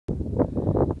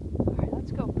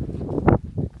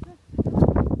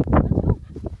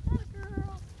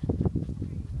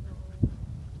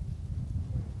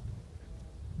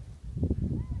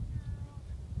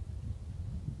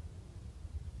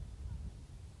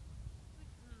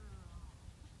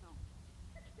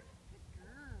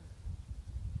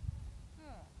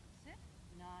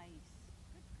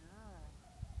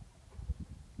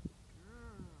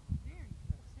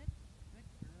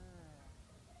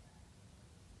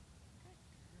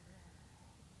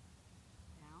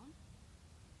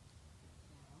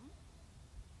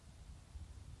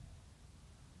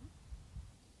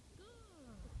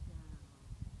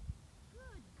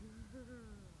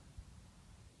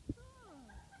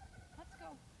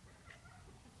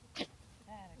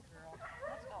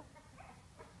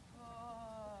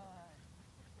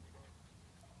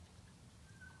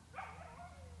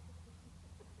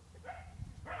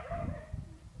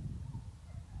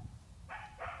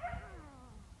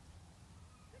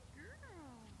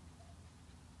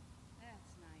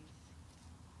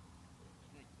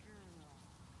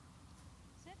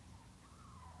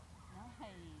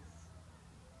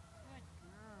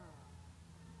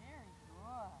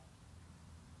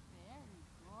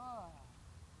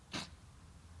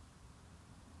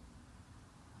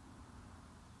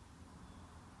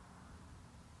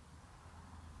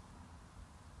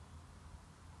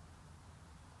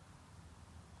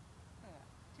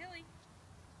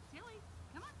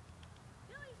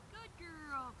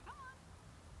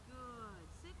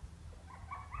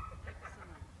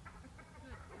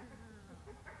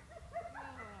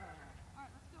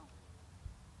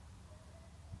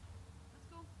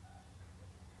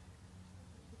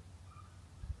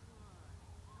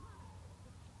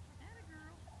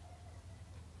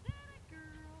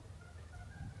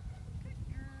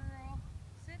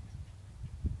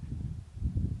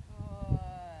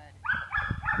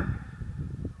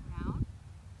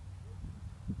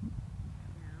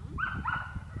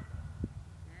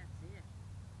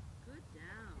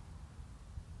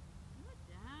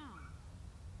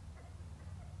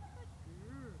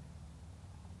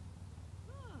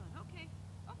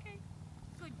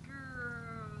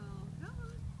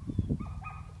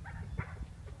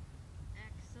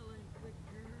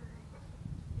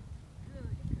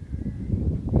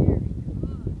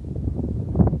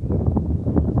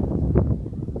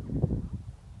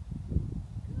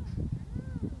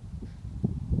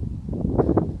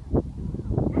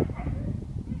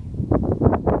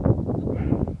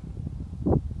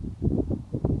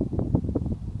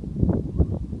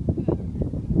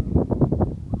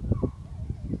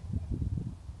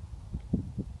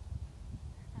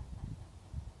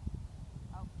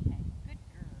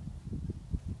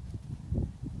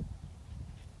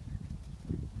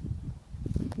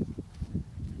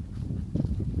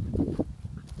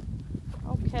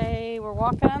We're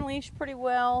walking on leash pretty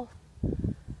well.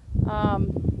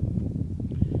 Done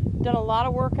a lot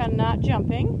of work on not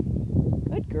jumping.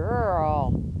 Good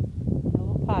girl. A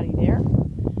little potty there.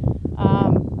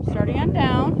 Starting on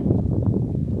down.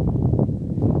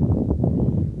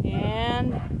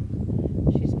 And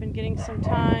she's been getting some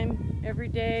time every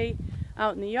day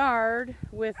out in the yard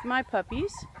with my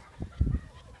puppies,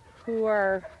 who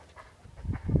are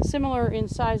similar in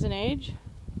size and age.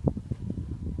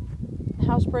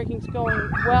 Housebreaking's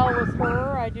going well with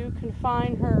her. I do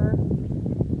confine her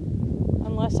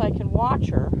unless I can watch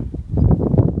her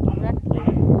directly.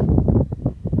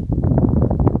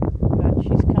 But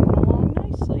she's coming along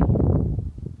nicely.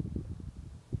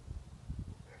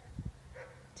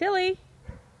 Tilly!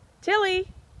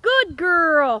 Tilly! Good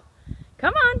girl!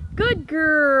 Come on! Good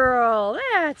girl!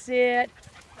 That's it!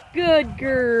 Good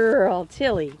girl!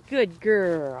 Tilly, good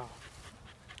girl.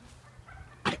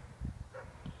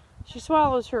 She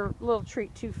swallows her little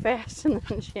treat too fast and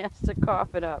then she has to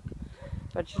cough it up.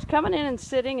 But she's coming in and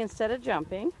sitting instead of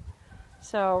jumping.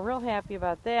 So real happy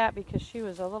about that because she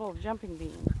was a little jumping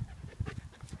bean.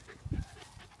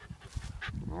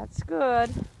 That's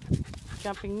good.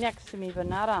 Jumping next to me but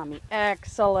not on me.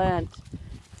 Excellent.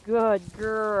 Good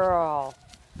girl.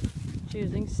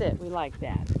 Choosing sit. We like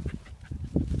that.